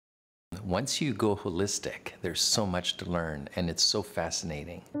once you go holistic, there's so much to learn, and it's so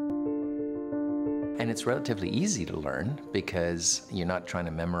fascinating. And it's relatively easy to learn because you're not trying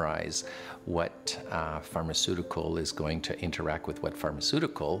to memorize what pharmaceutical is going to interact with what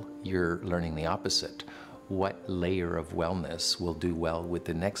pharmaceutical. You're learning the opposite. What layer of wellness will do well with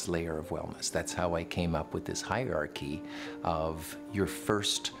the next layer of wellness. That's how I came up with this hierarchy of your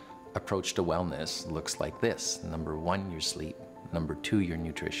first approach to wellness looks like this. Number 1, your sleep. Number 2, your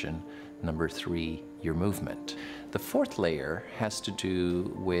nutrition. Number 3, your movement. The fourth layer has to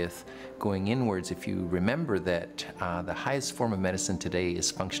do with going inwards. If you remember that the highest form of medicine today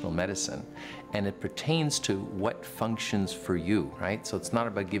is functional medicine, and it pertains to what functions for you, right? So it's not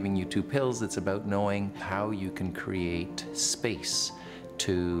about giving you 2 pills, it's about knowing how you can create space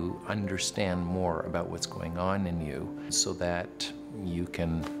to understand more about what's going on in you so that you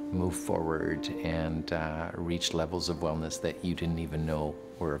can move forward and reach levels of wellness that you didn't even know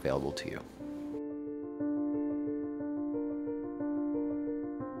were available to you.